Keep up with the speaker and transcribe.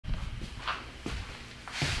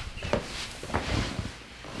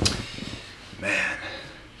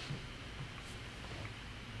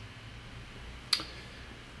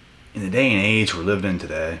day and age we're living in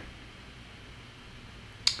today,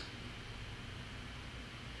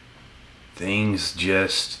 things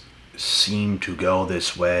just seem to go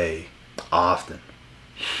this way often.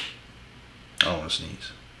 I don't want to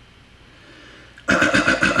sneeze.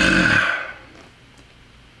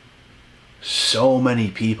 So many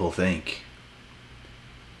people think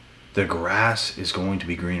the grass is going to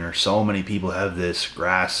be greener. So many people have this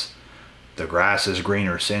the grass is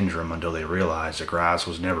greener syndrome until they realize the grass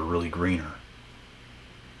was never really greener.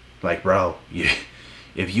 Like, bro,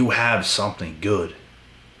 if you have something good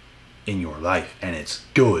in your life and it's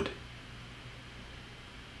good,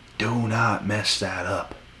 do not mess that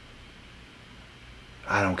up.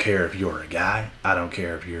 I don't care if you're a guy. I don't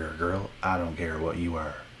care if you're a girl. I don't care what you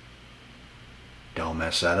are. Don't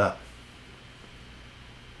mess that up.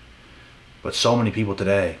 But so many people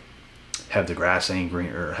today have the grass ain't green,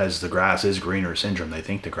 or has the grass is greener syndrome. They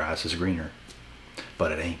think the grass is greener,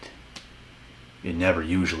 but it ain't. It never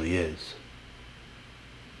usually is.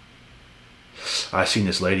 I seen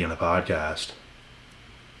this lady on a podcast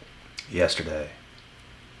yesterday,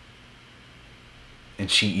 and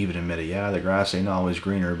she even admitted, yeah, the grass ain't always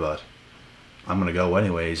greener, but I'm gonna go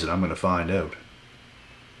anyways, and I'm gonna find out.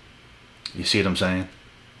 You see what I'm saying?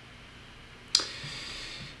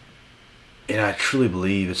 And I truly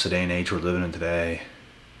believe it's the day and age we're living in today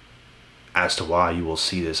as to why you will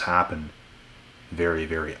see this happen very,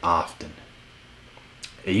 very often.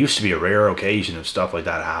 It used to be a rare occasion if stuff like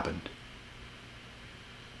that happened.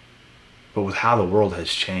 But with how the world has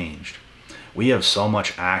changed, we have so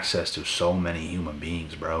much access to so many human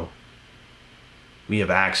beings, bro. We have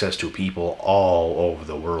access to people all over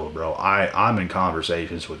the world, bro. I'm in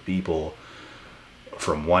conversations with people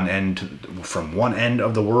from one end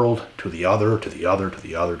of the world to the other, to the other, to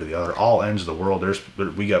the other, to the other, all ends of the world.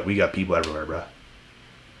 We got people everywhere, bro.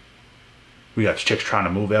 We got chicks trying to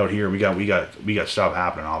move out here. We got stuff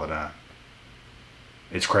happening all the time.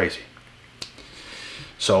 It's crazy.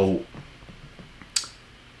 So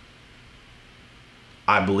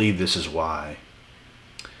I believe this is why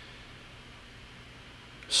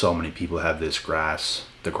so many people have this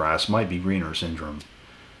the grass might be greener syndrome,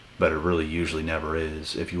 but it really usually never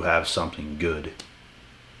is if you have something good.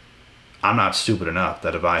 I'm not stupid enough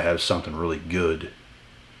that if I have something really good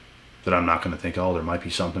that I'm not going to think, oh, there might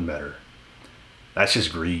be something better. That's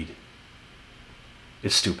just greed.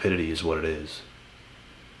 It's stupidity is what it is.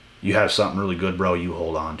 You have something really good, bro, you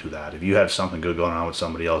hold on to that. If you have something good going on with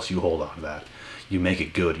somebody else, you hold on to that. You make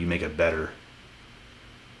it good. You make it better.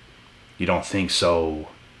 You don't think so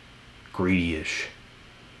greedy-ish.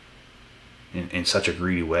 In such a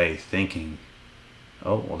greedy way, thinking,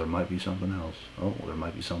 oh, well, there might be something else. Oh, well, there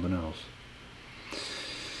might be something else.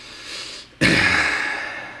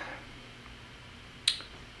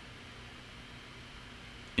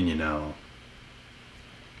 And you know,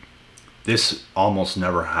 this almost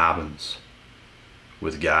never happens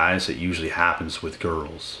with guys. It usually happens with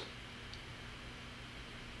girls,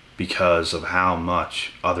 because of how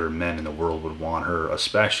much other men in the world would want her,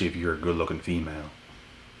 especially if you're a good-looking female.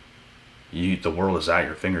 The world is at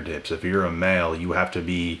your fingertips. If you're a male, you have to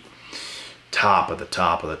be top of the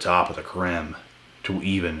top of the top of the creme to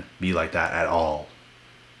even be like that at all.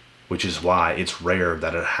 Which is why it's rare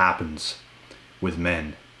that it happens with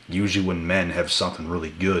men. Usually when men have something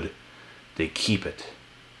really good, they keep it.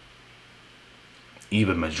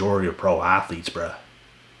 Even majority of pro athletes, bruh,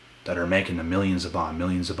 that are making the millions upon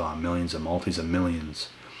millions upon millions and multis of millions.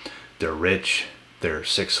 They're rich. They're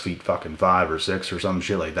 6 feet fucking 5 or 6 or some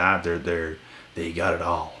shit like that. They got it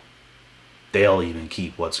all. They'll even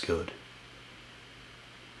keep what's good.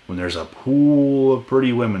 When there's a pool of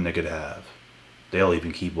pretty women they could have, they'll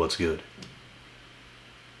even keep what's good.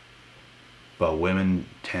 But women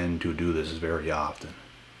tend to do this very often.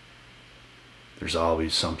 There's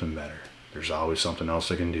always something better. There's always something else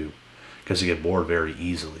they can do, because they get bored very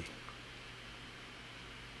easily.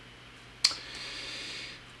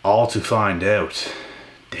 All to find out,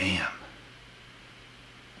 damn,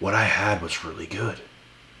 what I had was really good.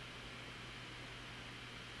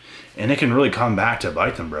 And it can really come back to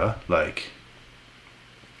bite them, bruh. Like,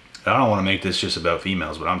 I don't want to make this just about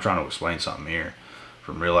females, but I'm trying to explain something here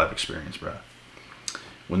from real life experience, bruh.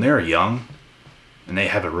 When they're young and they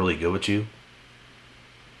have it really good with you,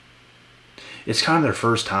 it's kind of their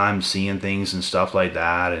first time seeing things and stuff like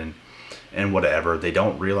that, and whatever. They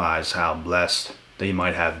don't realize how blessed they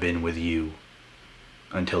might have been with you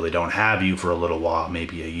until they don't have you for a little while,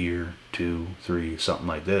 maybe a year, 2, 3, something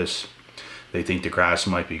like this. They think the grass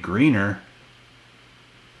might be greener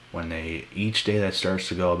when each day that starts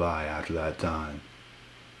to go by after that time,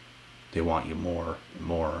 They want you more and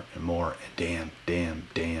more and more. And damn,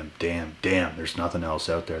 there's nothing else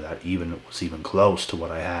out there that was even close to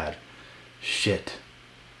what I had. Shit.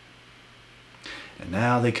 And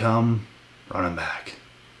now they come running back.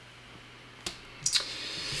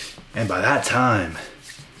 And by that time,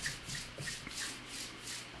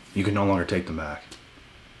 you can no longer take them back.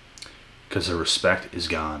 Because the respect is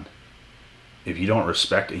gone. If you don't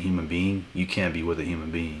respect a human being, you can't be with a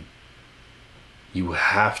human being. You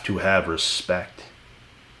have to have respect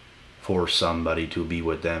for somebody to be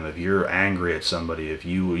with them. If you're angry at somebody, if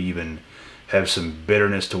you even have some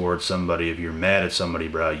bitterness towards somebody, if you're mad at somebody,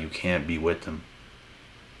 bro, you can't be with them.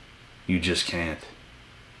 You just can't.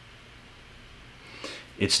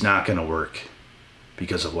 It's not going to work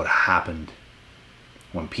because of what happened.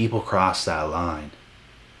 When people cross that line,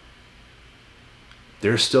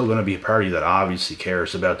 there's still going to be a party that obviously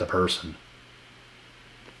cares about the person.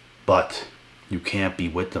 But you can't be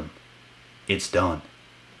with them. It's done.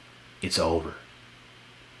 It's over.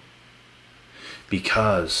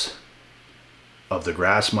 Because of the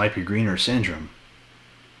grass might be greener syndrome,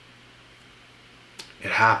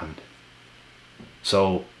 it happened.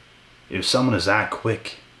 So if someone is that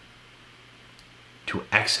quick to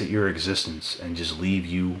exit your existence and just leave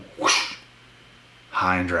you whoosh,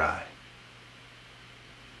 high and dry,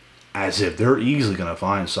 as if they're easily going to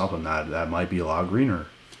find something that might be a lot greener,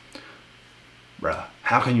 bruh,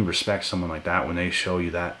 how can you respect someone like that when they show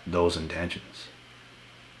you those intentions?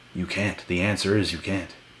 You can't. The answer is you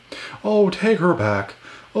can't. Oh, take her back.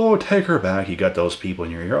 Oh, take her back. You got those people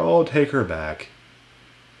in your ear. Oh, take her back.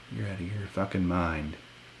 You're out of your fucking mind.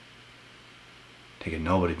 Taking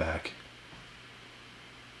nobody back.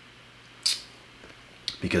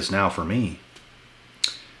 Because now for me,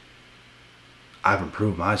 I've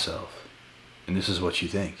improved myself. And this is what you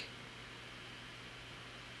think.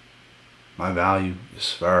 My value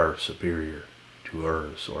is far superior to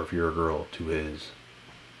hers, or if you're a girl, to his.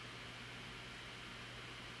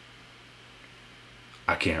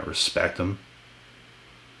 I can't respect them.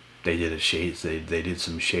 They did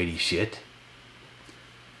some shady shit.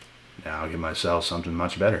 Now I'll give myself something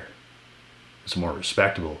much better. It's more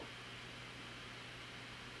respectable.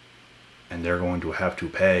 And they're going to have to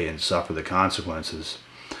pay and suffer the consequences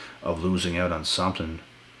of losing out on something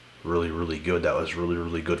really, really good that was really,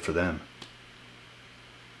 really good for them.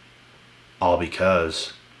 All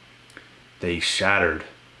because they shattered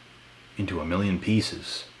into a million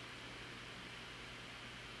pieces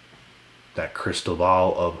that crystal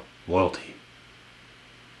ball of loyalty.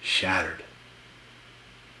 Shattered.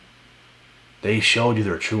 They showed you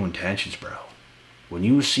their true intentions, bro. When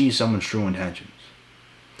you see someone's true intentions,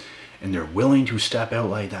 and they're willing to step out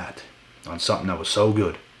like that on something that was so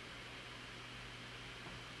good,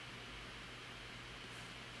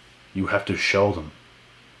 you have to show them.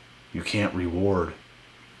 You can't reward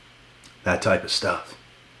that type of stuff.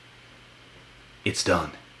 It's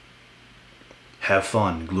done. Have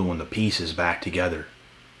fun gluing the pieces back together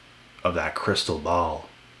of that crystal ball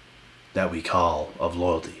that we call of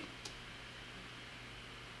loyalty.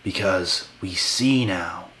 Because we see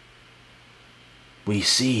now. We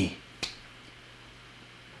see.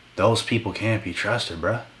 Those people can't be trusted,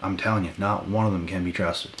 bruh. I'm telling you, not one of them can be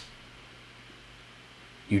trusted.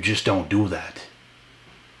 You just don't do that.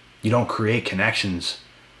 You don't create connections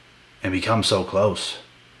and become so close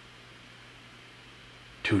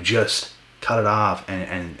to just cut it off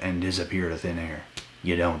and disappear to thin air.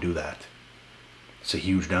 You don't do that. It's a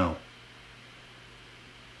huge no.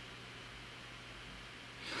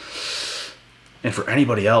 And for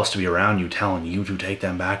anybody else to be around you telling you to take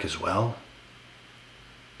them back as well,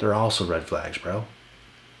 they're also red flags, bro.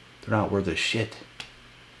 They're not worth a shit.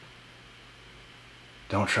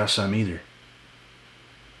 Don't trust them either.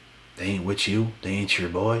 They ain't with you. They ain't your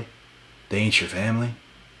boy. They ain't your family.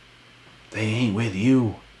 They ain't with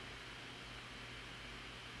you.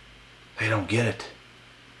 They don't get it.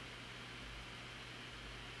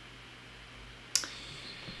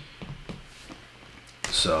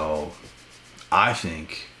 So, I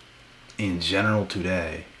think, in general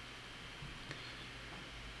today,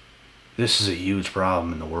 this is a huge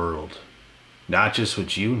problem in the world. Not just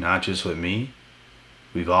with you, not just with me.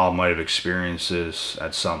 We've all might have experienced this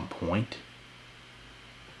at some point.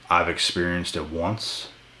 I've experienced it once.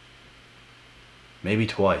 Maybe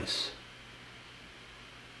twice.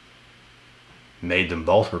 Made them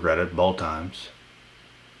both regret it both times.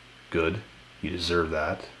 Good. You deserve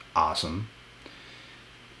that. Awesome.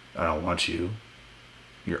 I don't want you.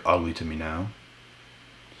 You're ugly to me now.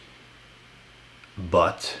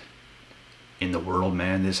 But in the world,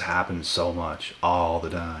 man, this happens so much all the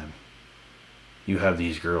time. You have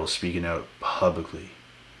these girls speaking out publicly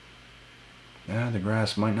Yeah, the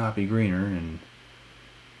grass might not be greener,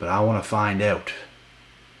 but I want to find out.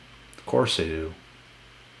 Of course they do.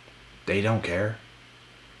 They don't care.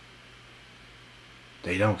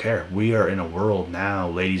 They don't care. We are in a world now,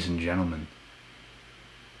 ladies and gentlemen.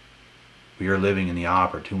 We are living in the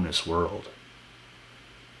opportunist world.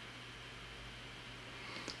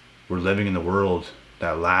 We're living in the world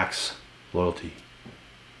that lacks loyalty.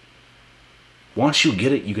 Once you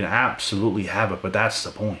get it, you can absolutely have it, but that's the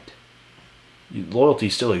point. Loyalty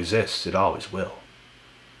still exists. It always will.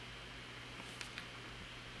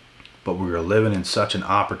 But we are living in such an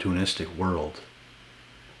opportunistic world.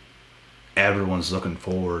 Everyone's looking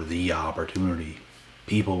for the opportunity.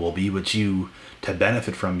 People will be with you to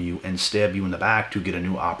benefit from you and stab you in the back to get a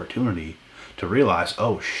new opportunity, to realize,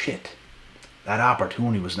 oh shit, that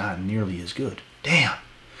opportunity was not nearly as good. Damn,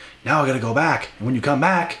 now I gotta go back. And when you come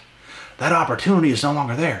back, that opportunity is no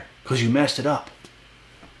longer there because you messed it up.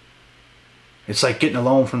 It's like getting a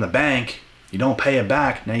loan from the bank. You don't pay it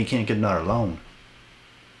back, now you can't get another loan.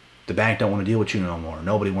 The bank don't want to deal with you no more.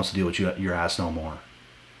 Nobody wants to deal with your ass no more.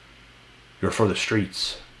 You're for the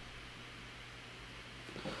streets.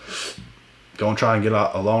 Don't try and get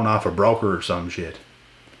a loan off a broker or some shit.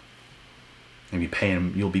 And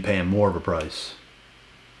you'll be paying more of a price.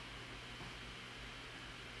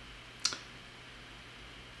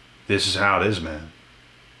 This is how it is, man.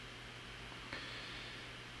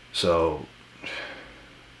 So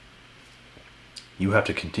you have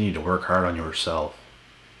to continue to work hard on yourself.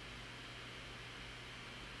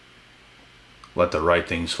 Let the right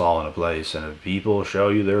things fall into place. And if people show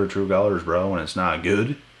you their true colors, bro, and it's not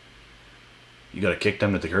good, you gotta kick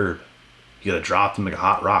them to the curb. You gotta drop them like a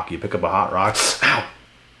hot rock. You pick up a hot rock, ow!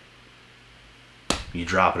 You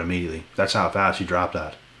drop it immediately. That's how fast you drop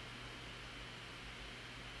that.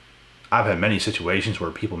 I've had many situations where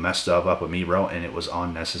people messed stuff up with me, bro, and it was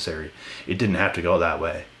unnecessary. It didn't have to go that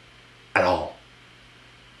way. At all.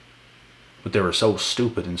 But they were so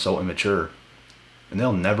stupid and so immature. And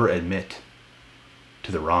they'll never admit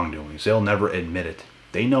to the wrongdoings. They'll never admit it.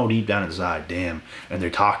 They know deep down inside, damn, and they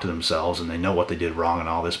talk to themselves and they know what they did wrong and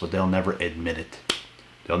all this, but they'll never admit it.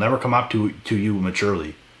 They'll never come up to you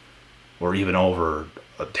maturely, or even over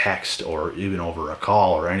a text, or even over a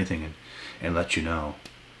call or anything, and let you know,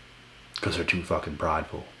 because they're too fucking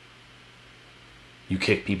prideful. You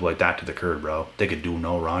kick people like that to the curb, bro. They could do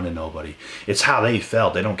no wrong to nobody. It's how they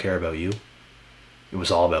felt. They don't care about you. It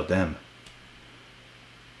was all about them.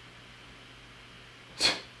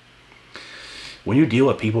 When you deal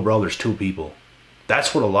with people, bro, there's two people.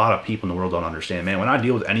 That's what a lot of people in the world don't understand. Man, when I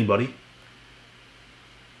deal with anybody,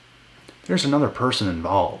 there's another person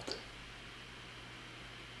involved.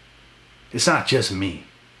 It's not just me.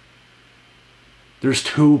 There's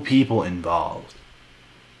two people involved.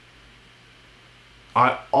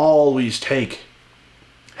 I always take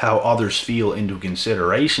how others feel into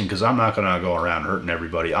consideration, because I'm not going to go around hurting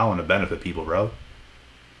everybody. I want to benefit people, bro.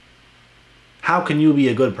 How can you be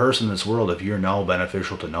a good person in this world if you're no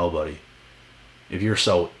beneficial to nobody? If you're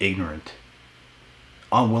so ignorant,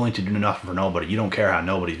 unwilling to do nothing for nobody, you don't care how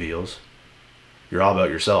nobody feels. You're all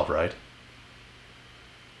about yourself, right?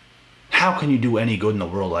 How can you do any good in the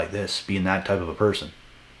world like this, being that type of a person?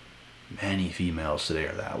 Many females today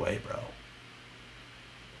are that way, bro.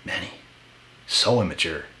 Many. So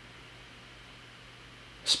immature.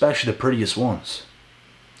 Especially the prettiest ones.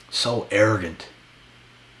 So arrogant.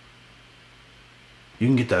 You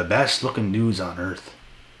can get the best looking dudes on earth,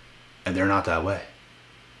 and they're not that way.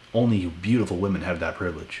 Only you beautiful women have that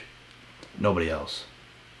privilege. Nobody else.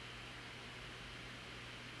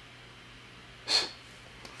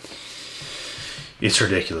 It's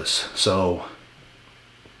ridiculous. So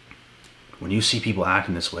when you see people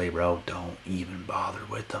acting this way, bro, don't even bother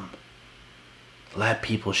with them. Let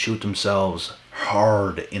people shoot themselves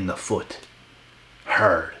hard in the foot.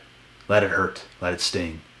 Hard. Let it hurt. Let it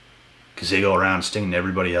sting. Because they go around stinging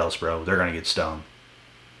everybody else, bro. They're going to get stung.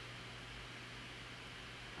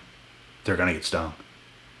 They're going to get stung.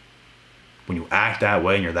 When you act that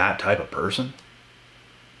way and you're that type of person,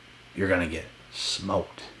 you're going to get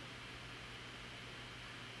smoked.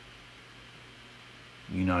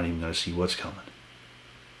 You're not even going to see what's coming.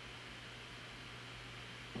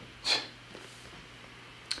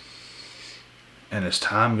 And as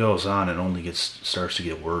time goes on, it only starts to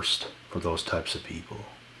get worse for those types of people.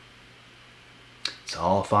 It's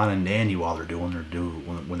all fine and dandy while they're doing their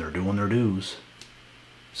when they're doing their dues.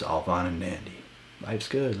 It's all fine and dandy. Life's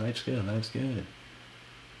good, life's good, life's good.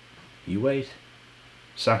 You wait.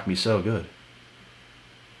 It's not going to be so good.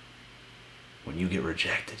 When you get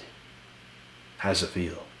rejected, how does it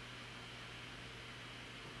feel?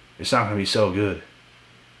 It's not going to be so good.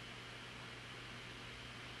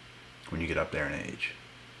 when you get up there in age.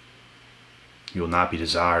 You will not be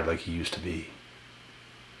desired like you used to be.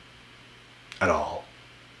 At all.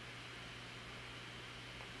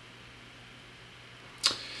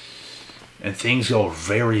 And things go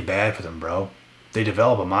very bad for them, bro. They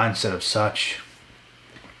develop a mindset of such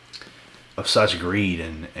greed,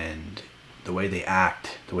 and the way they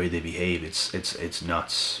act, the way they behave, it's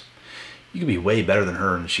nuts. You can be way better than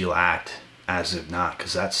her and she'll act as if not,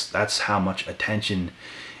 because that's how much attention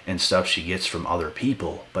and stuff she gets from other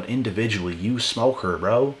people. But individually, you smoke her,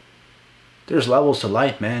 bro. There's levels to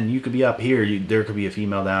life, man. You could be up here, there could be a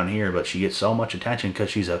female down here, but she gets so much attention because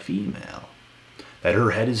she's a female that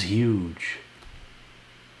her head is huge.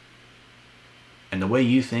 And the way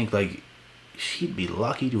you think, like, she'd be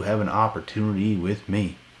lucky to have an opportunity with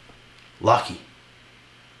me. Lucky.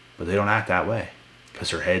 But they don't act that way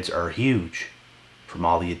because their heads are huge from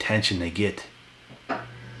all the attention they get.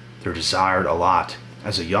 They're desired a lot.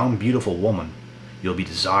 As a young, beautiful woman, you'll be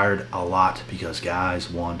desired a lot because guys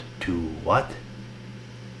want to what?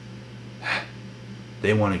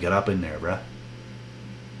 They want to get up in there, bruh.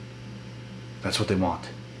 That's what they want.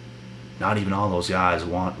 Not even all those guys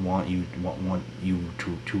want you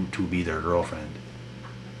to be their girlfriend.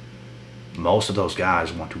 Most of those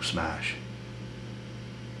guys want to smash.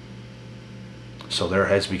 So their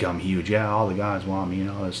heads become huge. Yeah, all the guys want me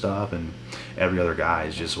and all that stuff, and every other guy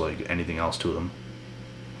is just like anything else to them.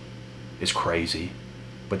 It's crazy.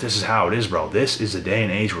 But this is how it is, bro. This is the day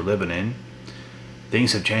and age we're living in.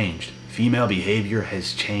 Things have changed. Female behavior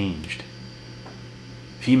has changed.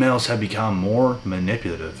 Females have become more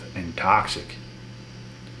manipulative and toxic.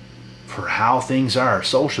 For how things are,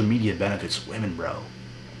 social media benefits women, bro.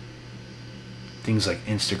 Things like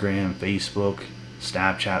Instagram, Facebook,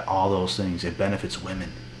 Snapchat, all those things, it benefits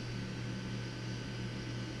women.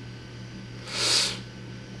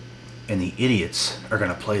 And the idiots are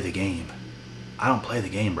going to play the game. I don't play the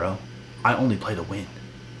game, bro. I only play to win.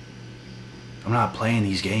 I'm not playing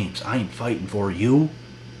these games. I ain't fighting for you.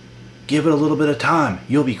 Give it a little bit of time.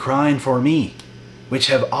 You'll be crying for me, which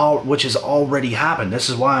has already happened. This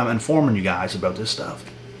is why I'm informing you guys about this stuff.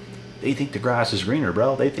 They think the grass is greener,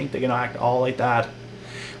 bro. They think they're gonna act all like that.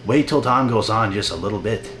 Wait till time goes on just a little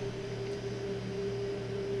bit.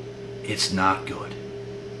 It's not good.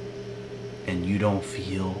 And you don't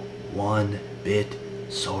feel one bit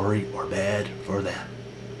sorry or bad for them.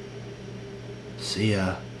 See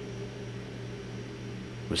ya.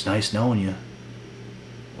 It was nice knowing you.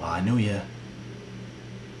 Well, I knew you.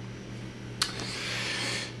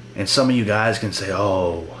 And some of you guys can say,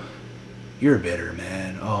 oh, you're bitter,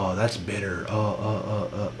 man. Oh, that's bitter.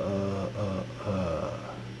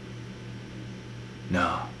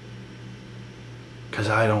 No. Because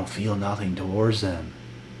I don't feel nothing towards them.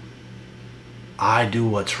 I do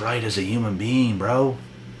what's right as a human being, bro.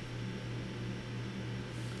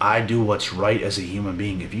 I do what's right as a human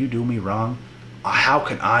being. If you do me wrong, how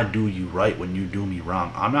can I do you right when you do me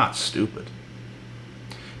wrong? I'm not stupid.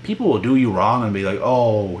 People will do you wrong and be like,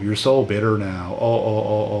 oh, you're so bitter now.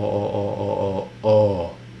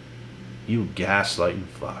 Oh. You gaslighting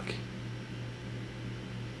fuck.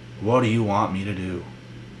 What do you want me to do?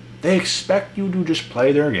 They expect you to just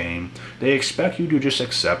play their game. They expect you to just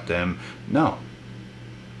accept them. No.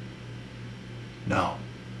 No.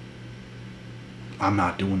 I'm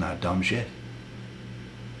not doing that dumb shit.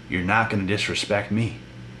 You're not going to disrespect me.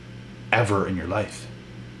 Ever in your life.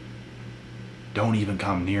 Don't even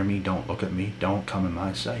come near me. Don't look at me. Don't come in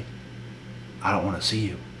my sight. I don't want to see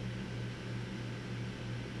you.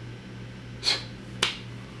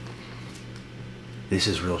 This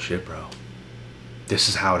is real shit, bro. This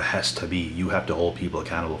is how it has to be. You have to hold people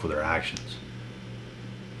accountable for their actions.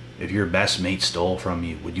 If your best mate stole from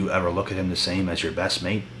you, would you ever look at him the same as your best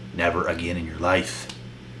mate? Never again in your life.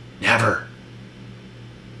 Never.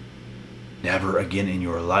 Never again in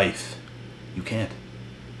your life. You can't.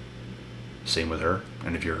 Same with her.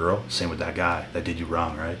 And if you're a girl, same with that guy that did you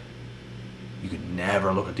wrong, right? You could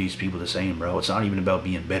never look at these people the same, bro. It's not even about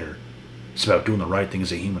being bitter. It's about doing the right thing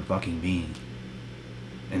as a human fucking being.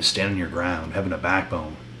 And standing your ground, having a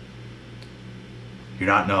backbone. You're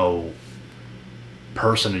not no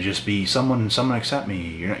person to just be someone accept me.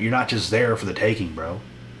 You're not just there for the taking, bro.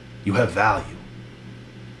 You have value.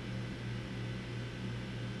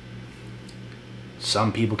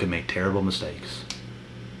 Some people can make terrible mistakes.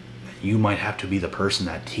 You might have to be the person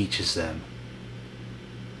that teaches them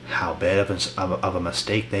how bad of a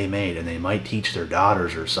mistake they made, and they might teach their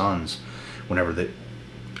daughters or sons whenever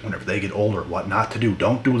they get older what not to do.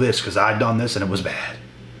 Don't do this because I've done this and it was bad.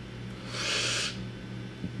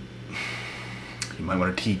 You might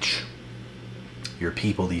want to teach your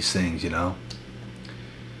people these things, you know,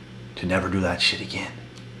 to never do that shit again.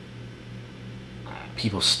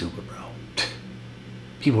 People's stupid, bro.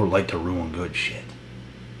 People like to ruin good shit.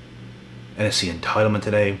 And it's the entitlement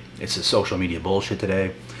today. It's the social media bullshit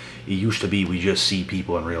today. It used to be we just see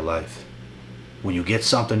people in real life. When you get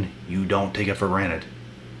something, you don't take it for granted.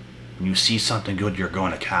 When you see something good, you're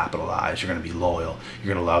going to capitalize. You're going to be loyal.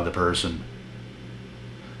 You're going to love the person.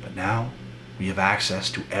 But now, we have access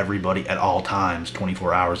to everybody at all times,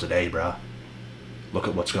 24 hours a day, bruh. Look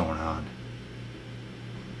at what's going on.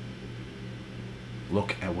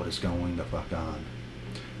 Look at what is going the fuck on.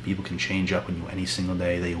 People can change up on you any single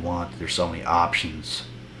day they want. There's so many options.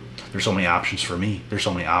 There's so many options for me. There's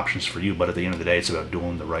so many options for you. But at the end of the day, it's about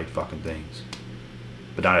doing the right fucking things.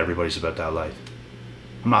 But not everybody's about that life.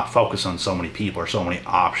 I'm not focused on so many people or so many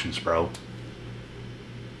options, bro.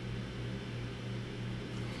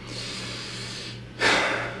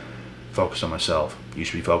 Focus on myself. You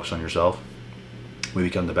should be focused on yourself. We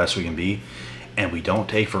become the best we can be. And we don't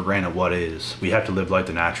take for granted what is. We have to live life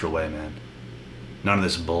the natural way, man. None of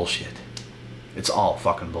this bullshit. It's all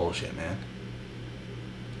fucking bullshit, man.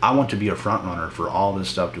 I want to be a front runner for all this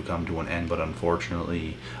stuff to come to an end, but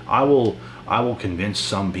unfortunately, I will convince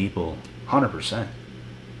some people, 100%.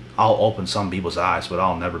 I'll open some people's eyes, but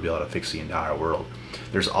I'll never be able to fix the entire world.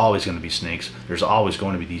 There's always going to be snakes. There's always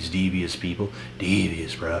going to be these devious people.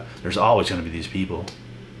 Devious, bro. There's always going to be these people.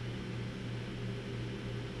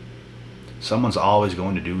 Someone's always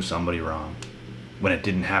going to do somebody wrong when it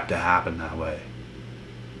didn't have to happen that way.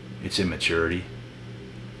 It's immaturity.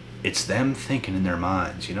 It's them thinking in their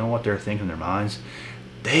minds. You know what they're thinking in their minds?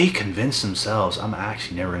 They convince themselves, I'm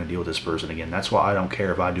actually never going to deal with this person again. That's why I don't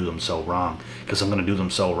care if I do them so wrong, because I'm going to do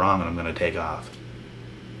them so wrong and I'm going to take off.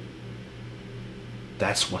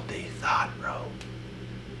 That's what they thought, bro.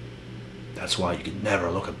 That's why you can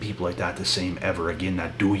never look at people like that the same ever again,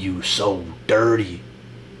 that do you so dirty,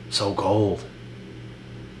 so cold.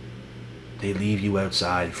 They leave you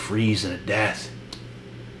outside freezing to death.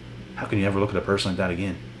 How can you ever look at a person like that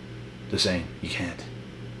again? The same. You can't.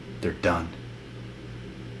 They're done.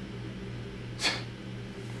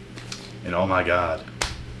 And oh my God,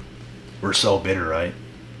 we're so bitter, right?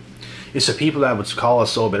 It's the people that would call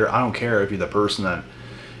us so bitter. I don't care if you're the person that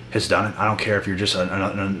has done it. I don't care if you're just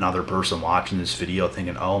another person watching this video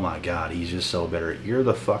thinking, oh my God, he's just so bitter. You're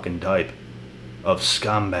the fucking type of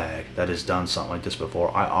scumbag that has done something like this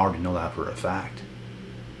before. I already know that for a fact.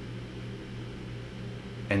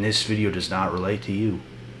 And this video does not relate to you.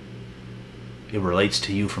 It relates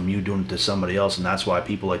to you from you doing it to somebody else, and that's why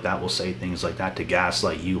people like that will say things like that to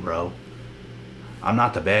gaslight you, bro. I'm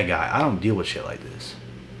not the bad guy. I don't deal with shit like this.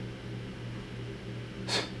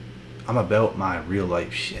 I'm about my real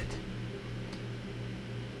life shit.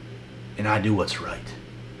 And I do what's right.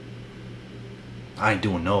 I ain't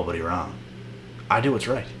doing nobody wrong. I do what's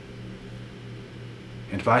right.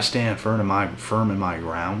 And if I stand firm in my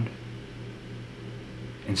ground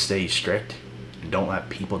and stay strict and don't let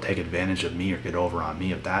people take advantage of me or get over on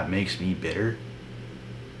me, if that makes me bitter,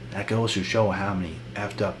 that goes to show how many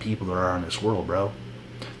effed up people there are in this world, bro.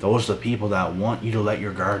 Those are the people that want you to let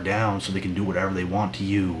your guard down so they can do whatever they want to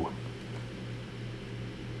you.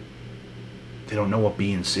 They don't know what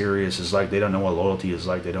being serious is like. They don't know what loyalty is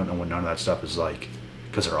like. They don't know what none of that stuff is like,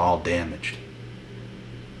 because they're all damaged.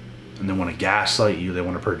 And they want to gaslight you. They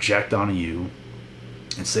want to project onto you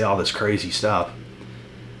and say all this crazy stuff,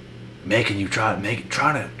 making you trying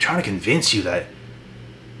to convince you that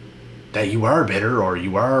you are bitter or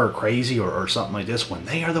you are crazy or something like this, when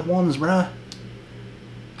they are the ones, bruh.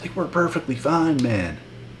 Like, we're perfectly fine, man.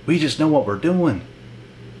 We just know what we're doing.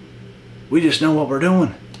 We just know what we're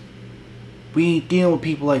doing. We ain't dealing with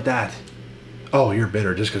people like that. Oh, you're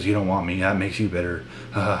bitter just because you don't want me. That makes you bitter.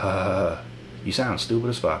 You sound stupid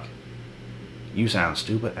as fuck. You sound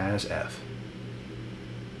stupid as F.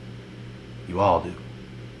 You all do.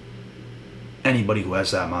 Anybody who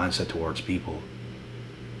has that mindset towards people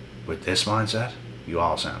with this mindset, you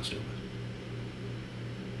all sound stupid.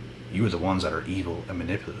 You are the ones that are evil and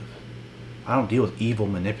manipulative. I don't deal with evil,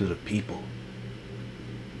 manipulative people.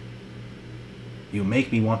 You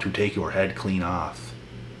make me want to take your head clean off.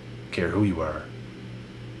 Care who you are.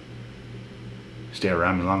 Stay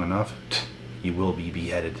around me long enough, you will be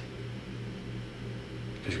beheaded.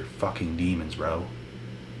 Because you're fucking demons, bro.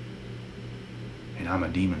 And I'm a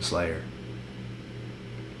demon slayer.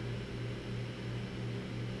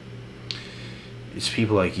 It's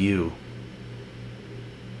people like you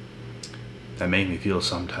that make me feel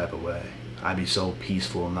some type of way. I'd be so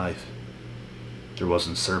peaceful in life. There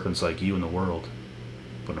wasn't serpents like you in the world.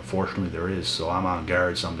 But unfortunately there is, so I'm on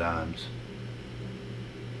guard sometimes.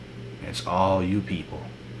 And it's all you people.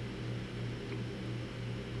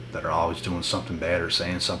 that are always doing something bad or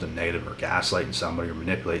saying something negative or gaslighting somebody or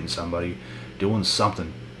manipulating somebody, doing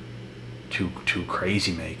something to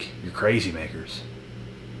crazy make. You're crazy makers.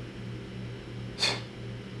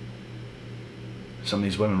 Some of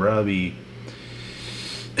these women rather be...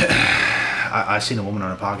 I seen a woman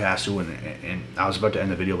on a podcast too, and I was about to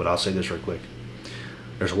end the video, but I'll say this real quick.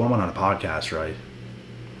 There's a woman on a podcast, right?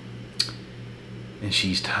 And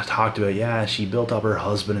she's talked about, yeah, she built up her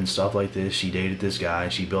husband and stuff like this. She dated this guy.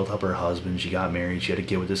 She built up her husband. She got married. She had a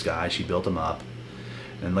kid with this guy. She built him up.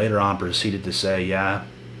 And later on proceeded to say, yeah,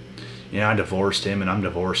 I divorced him and I'm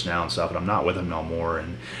divorced now and stuff, and I'm not with him no more,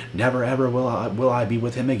 and never ever will I be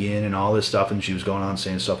with him again, and all this stuff. And she was going on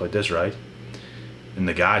saying stuff like this, right? And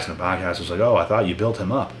the guys in the podcast was like, oh, I thought you built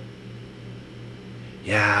him up.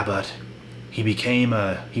 Yeah, but he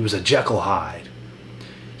was a Jekyll Hyde.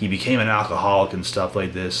 He became an alcoholic and stuff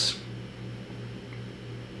like this.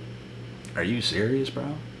 Are you serious,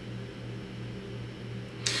 bro?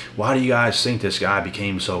 Why do you guys think this guy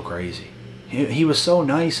became so crazy? He was so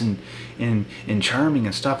nice and charming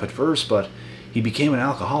and stuff at first, but he became an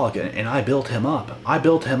alcoholic, and I built him up. I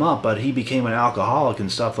built him up, but he became an alcoholic and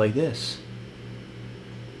stuff like this.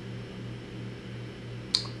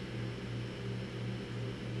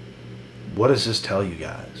 What does this tell you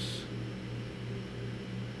guys?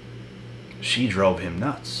 She drove him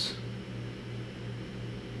nuts.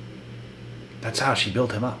 That's how she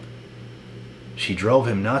built him up. She drove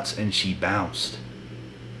him nuts and she bounced.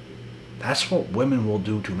 That's what women will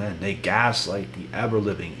do to men. They gaslight the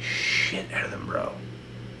ever-living shit out of them, bro.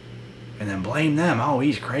 And then blame them. Oh,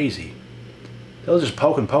 he's crazy. They'll just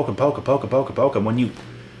poke and poke and poke and poke and poke and poke. And when you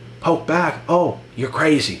poke back, oh, you're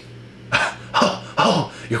crazy.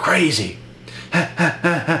 Oh, you're crazy.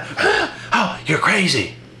 Oh, you're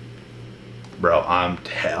crazy. Bro, I'm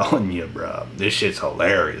telling you, bro. This shit's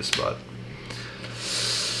hilarious, but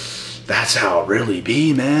that's how it really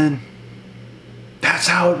be, man. That's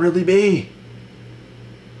how it really be.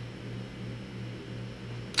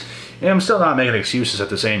 And I'm still not making excuses at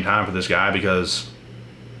the same time for this guy, because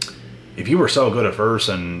if you were so good at first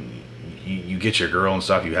and you get your girl and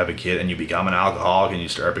stuff, you have a kid and you become an alcoholic and you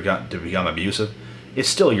start to become abusive, it's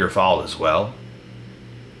still your fault as well.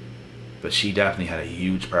 But she definitely had a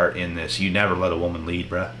huge part in this. You never let a woman lead,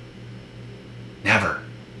 bruh. Never.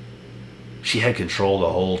 She had control the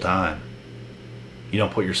whole time. You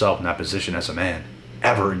don't put yourself in that position as a man,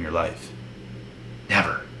 ever in your life.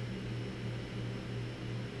 Never.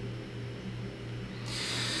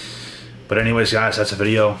 But anyways, guys, that's the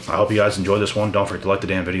video. I hope you guys enjoyed this one. Don't forget to like the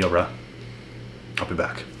damn video, bruh. I'll be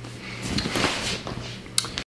back.